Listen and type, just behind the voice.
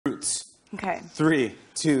Okay. 3,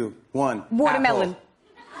 2, 1. Watermelon.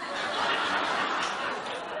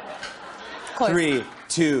 Close. 3,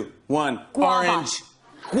 2, 1. Guava. Orange.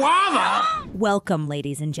 Guava? Welcome,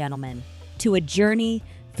 ladies and gentlemen, to a journey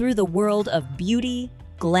through the world of beauty,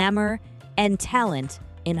 glamour, and talent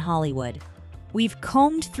in Hollywood. We've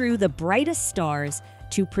combed through the brightest stars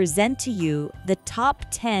to present to you the top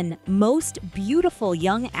 10 most beautiful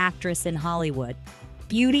young actress in Hollywood.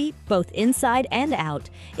 Beauty, both inside and out,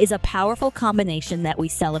 is a powerful combination that we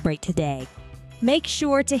celebrate today. Make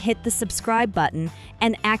sure to hit the subscribe button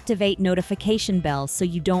and activate notification bells so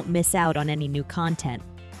you don't miss out on any new content.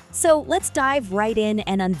 So let's dive right in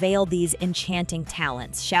and unveil these enchanting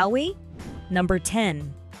talents, shall we? Number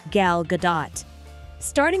 10, Gal Gadot.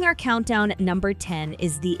 Starting our countdown at number 10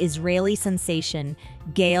 is the Israeli sensation,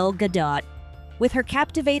 Gal Gadot. With her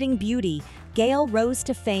captivating beauty, Gal rose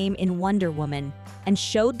to fame in Wonder Woman and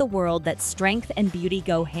showed the world that strength and beauty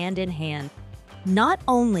go hand in hand. Not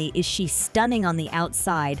only is she stunning on the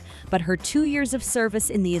outside, but her 2 years of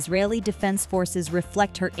service in the Israeli Defense Forces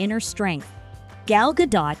reflect her inner strength. Gal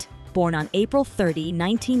Gadot, born on April 30,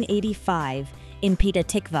 1985, in Petah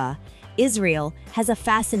Tikva, Israel, has a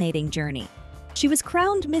fascinating journey. She was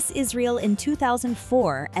crowned Miss Israel in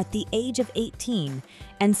 2004 at the age of 18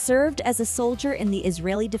 and served as a soldier in the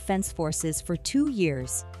Israeli Defense Forces for 2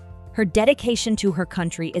 years. Her dedication to her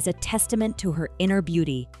country is a testament to her inner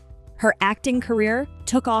beauty. Her acting career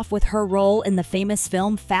took off with her role in the famous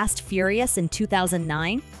film Fast Furious in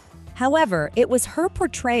 2009. However, it was her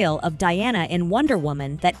portrayal of Diana in Wonder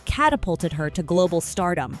Woman that catapulted her to global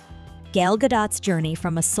stardom. Gal Gadot's journey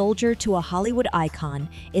from a soldier to a Hollywood icon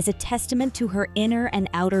is a testament to her inner and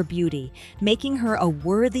outer beauty, making her a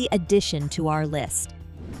worthy addition to our list.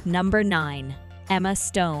 Number 9, Emma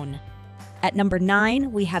Stone. At number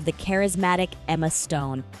 9, we have the charismatic Emma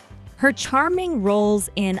Stone. Her charming roles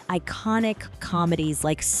in iconic comedies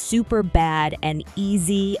like Superbad and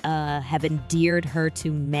Easy have endeared her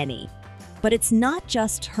to many. But it's not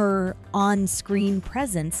just her on-screen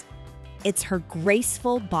presence, it's her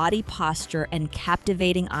graceful body posture and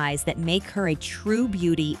captivating eyes that make her a true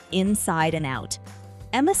beauty inside and out.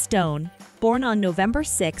 Emma Stone, born on November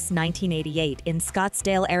 6, 1988 in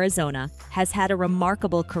Scottsdale, Arizona, has had a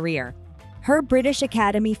remarkable career. Her British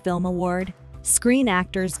Academy Film Award, Screen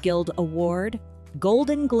Actors Guild Award,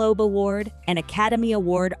 Golden Globe Award, and Academy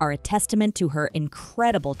Award are a testament to her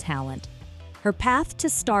incredible talent. Her path to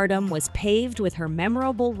stardom was paved with her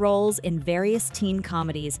memorable roles in various teen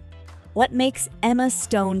comedies. What makes Emma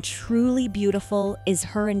Stone truly beautiful is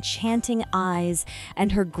her enchanting eyes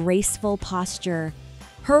and her graceful posture.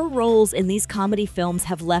 Her roles in these comedy films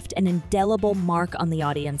have left an indelible mark on the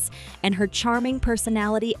audience, and her charming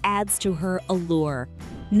personality adds to her allure.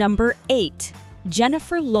 Number 8,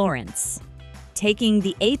 Jennifer Lawrence. Taking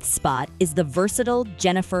the 8th spot is the versatile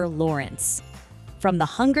Jennifer Lawrence. From the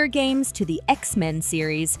Hunger Games to the X-Men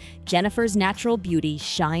series, Jennifer's natural beauty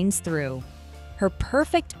shines through. Her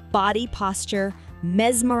perfect body posture,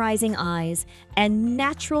 mesmerizing eyes, and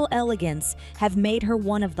natural elegance have made her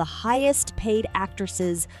one of the highest-paid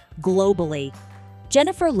actresses globally.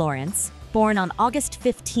 Jennifer Lawrence, born on August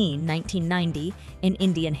 15, 1990, in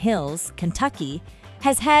Indian Hills, Kentucky,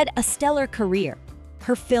 has had a stellar career.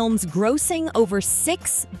 Her films grossing over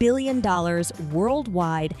 $6 billion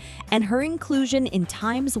worldwide, and her inclusion in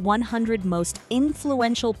Time's 100 most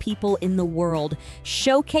influential people in the world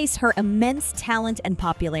showcase her immense talent and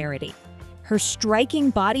popularity. Her striking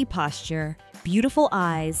body posture, beautiful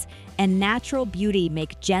eyes, and natural beauty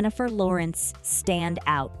make Jennifer Lawrence stand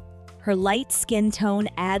out. Her light skin tone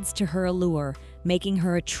adds to her allure, making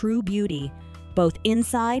her a true beauty, both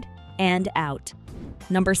inside and out.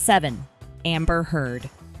 Number 7, Amber Heard.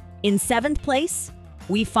 In 7th place,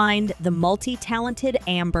 we find the multi-talented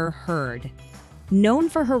Amber Heard. Known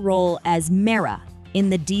for her role as Mera in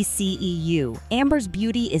the DCEU, Amber's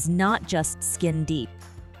beauty is not just skin deep.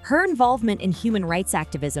 Her involvement in human rights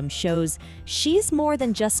activism shows she's more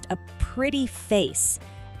than just a pretty face,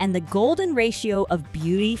 and the golden ratio of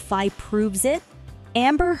beauty proves it.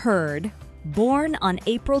 Amber Heard, born on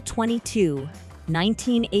April 22,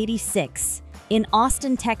 1986, in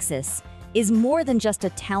Austin, Texas, is more than just a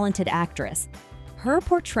talented actress. Her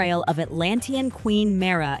portrayal of Atlantean Queen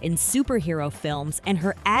Mera in superhero films and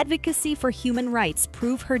her advocacy for human rights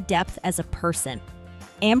prove her depth as a person.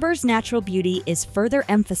 Amber's natural beauty is further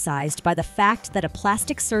emphasized by the fact that a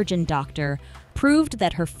plastic surgeon doctor proved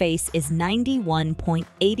that her face is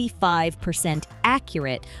 91.85%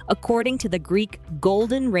 accurate according to the Greek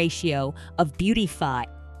golden ratio of beautify.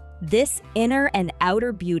 This inner and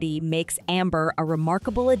outer beauty makes Amber a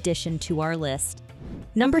remarkable addition to our list.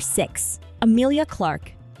 Number 6, Emilia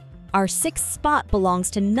Clarke. Our sixth spot belongs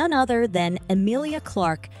to none other than Emilia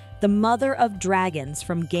Clarke, the mother of dragons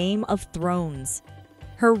from Game of Thrones.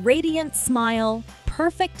 Her radiant smile,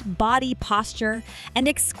 perfect body posture, and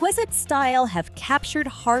exquisite style have captured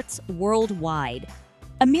hearts worldwide.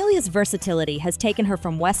 Emilia's versatility has taken her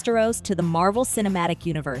from Westeros to the Marvel Cinematic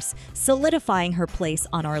Universe, solidifying her place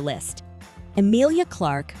on our list. Emilia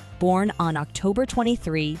Clarke, born on October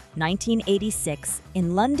 23, 1986,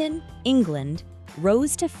 in London, England,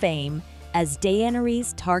 rose to fame as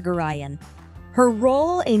Daenerys Targaryen. Her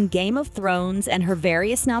role in Game of Thrones and her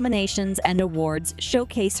various nominations and awards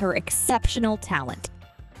showcase her exceptional talent.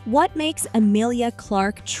 What makes Emilia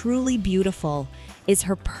Clarke truly beautiful is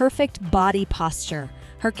her perfect body posture,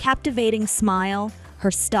 her captivating smile,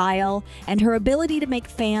 her style, and her ability to make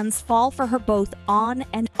fans fall for her both on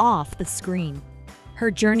and off the screen. Her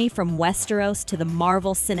journey from Westeros to the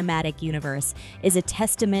Marvel Cinematic Universe is a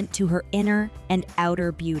testament to her inner and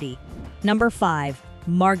outer beauty. Number 5.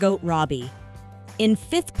 Margot Robbie. In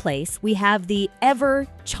fifth place, we have the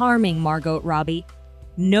ever-charming Margot Robbie.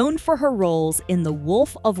 Known for her roles in The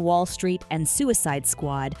Wolf of Wall Street and Suicide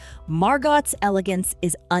Squad, Margot's elegance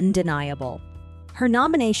is undeniable. Her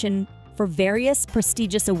nomination for various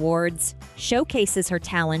prestigious awards showcases her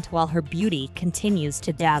talent while her beauty continues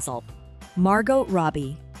to dazzle. Margot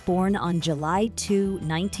Robbie, born on July 2,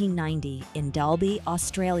 1990 in Dalby,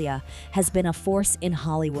 Australia, has been a force in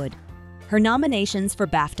Hollywood. Her nominations for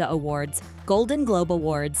BAFTA Awards, Golden Globe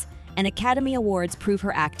Awards, and Academy Awards prove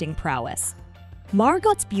her acting prowess.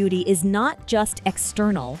 Margot's beauty is not just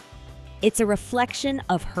external, it's a reflection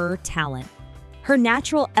of her talent. Her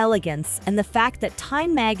natural elegance and the fact that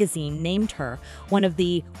Time magazine named her one of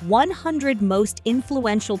the 100 most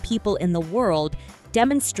influential people in the world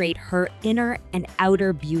demonstrate her inner and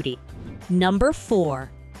outer beauty. Number 4.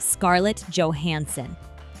 Scarlett Johansson.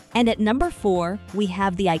 And at number 4, we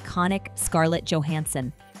have the iconic Scarlett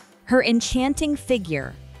Johansson. Her enchanting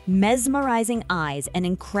figure, mesmerizing eyes, and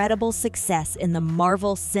incredible success in the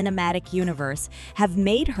Marvel Cinematic Universe have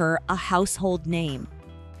made her a household name.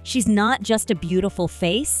 She's not just a beautiful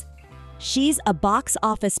face, she's a box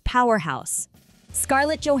office powerhouse.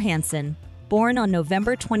 Scarlett Johansson, born on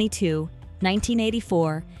November 22,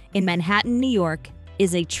 1984, in Manhattan, New York,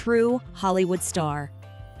 is a true Hollywood star.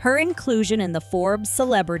 Her inclusion in the Forbes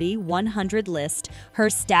Celebrity 100 list, her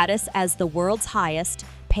status as the world's highest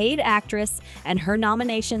paid actress, and her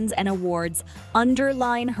nominations and awards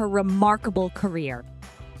underline her remarkable career.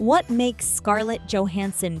 What makes Scarlett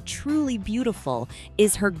Johansson truly beautiful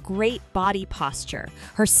is her great body posture,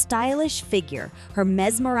 her stylish figure, her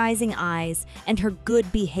mesmerizing eyes, and her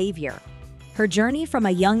good behavior. Her journey from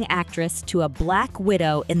a young actress to a Black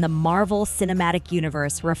Widow in the Marvel Cinematic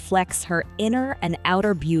Universe reflects her inner and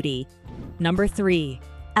outer beauty. Number 3.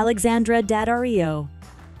 Alexandra Daddario.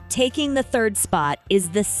 Taking the third spot is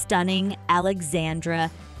the stunning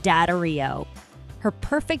Alexandra Daddario. Her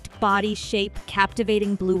perfect body shape,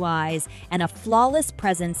 captivating blue eyes, and a flawless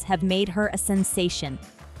presence have made her a sensation.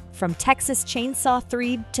 From Texas Chainsaw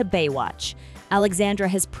 3 to Baywatch, Alexandra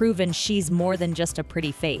has proven she's more than just a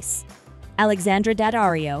pretty face. Alexandra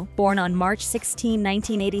Daddario, born on March 16,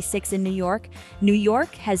 1986 in New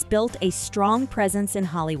York has built a strong presence in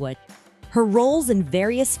Hollywood. Her roles in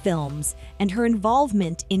various films and her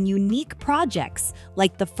involvement in unique projects,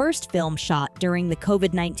 like the first film shot during the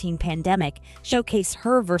COVID-19 pandemic, showcase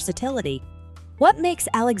her versatility. What makes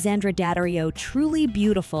Alexandra Daddario truly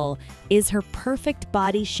beautiful is her perfect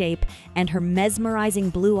body shape and her mesmerizing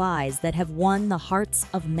blue eyes that have won the hearts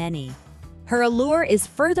of many. Her allure is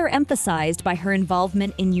further emphasized by her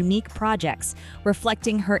involvement in unique projects,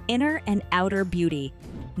 reflecting her inner and outer beauty.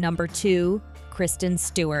 Number 2. Kristen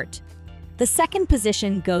Stewart. The second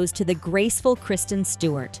position goes to the graceful Kristen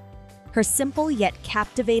Stewart. Her simple yet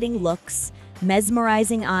captivating looks,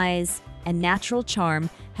 mesmerizing eyes, and natural charm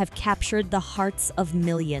have captured the hearts of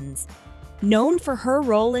millions. Known for her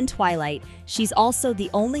role in Twilight, she's also the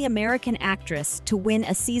only American actress to win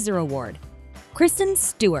a César Award. Kristen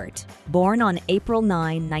Stewart, born on April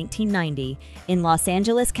 9, 1990, in Los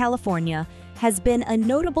Angeles, California, has been a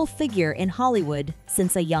notable figure in Hollywood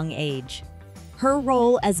since a young age. Her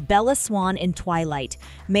role as Bella Swan in Twilight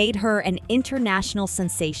made her an international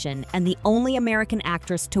sensation and the only American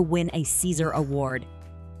actress to win a César Award.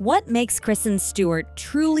 What makes Kristen Stewart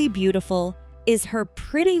truly beautiful is her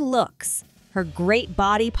pretty looks, her great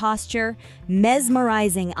body posture,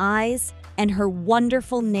 mesmerizing eyes, and her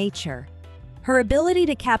wonderful nature. Her ability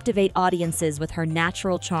to captivate audiences with her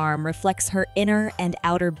natural charm reflects her inner and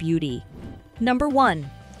outer beauty. Number 1.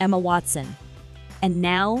 Emma Watson. And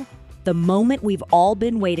now, the moment we've all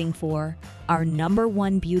been waiting for, our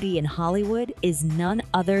 #1 beauty in Hollywood is none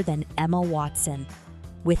other than Emma Watson.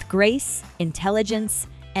 With grace, intelligence,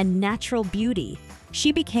 and natural beauty,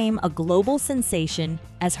 she became a global sensation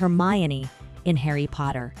as Hermione in Harry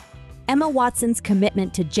Potter. Emma Watson's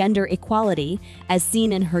commitment to gender equality, as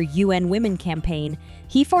seen in her UN Women campaign,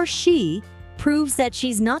 He for She, proves that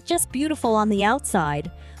she's not just beautiful on the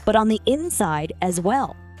outside, but on the inside as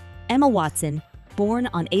well. Emma Watson, born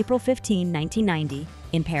on April 15, 1990,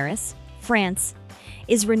 in Paris, France,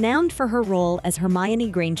 is renowned for her role as Hermione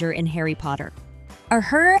Granger in Harry Potter.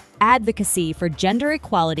 Her advocacy for gender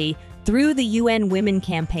equality through the UN Women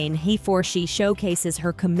campaign He for She showcases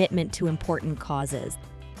her commitment to important causes.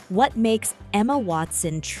 What makes Emma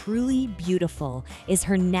Watson truly beautiful is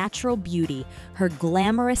her natural beauty, her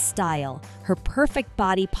glamorous style, her perfect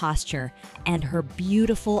body posture, and her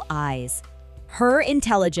beautiful eyes. Her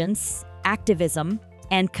intelligence, activism,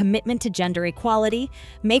 and commitment to gender equality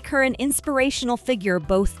make her an inspirational figure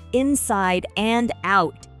both inside and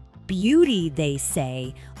out. Beauty, they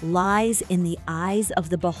say, lies in the eyes of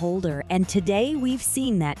the beholder, and today we've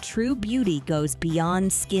seen that true beauty goes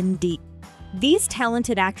beyond skin deep. These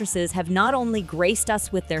talented actresses have not only graced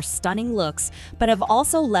us with their stunning looks, but have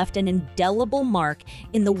also left an indelible mark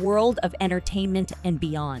in the world of entertainment and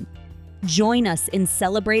beyond. Join us in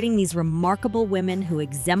celebrating these remarkable women who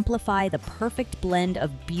exemplify the perfect blend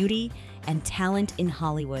of beauty and talent in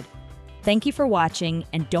Hollywood. Thank you for watching,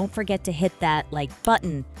 and don't forget to hit that like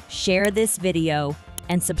button, share this video,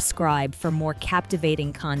 and subscribe for more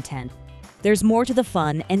captivating content. There's more to the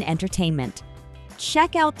fun and entertainment.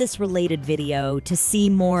 Check out this related video to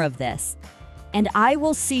see more of this. And I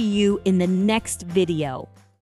will see you in the next video.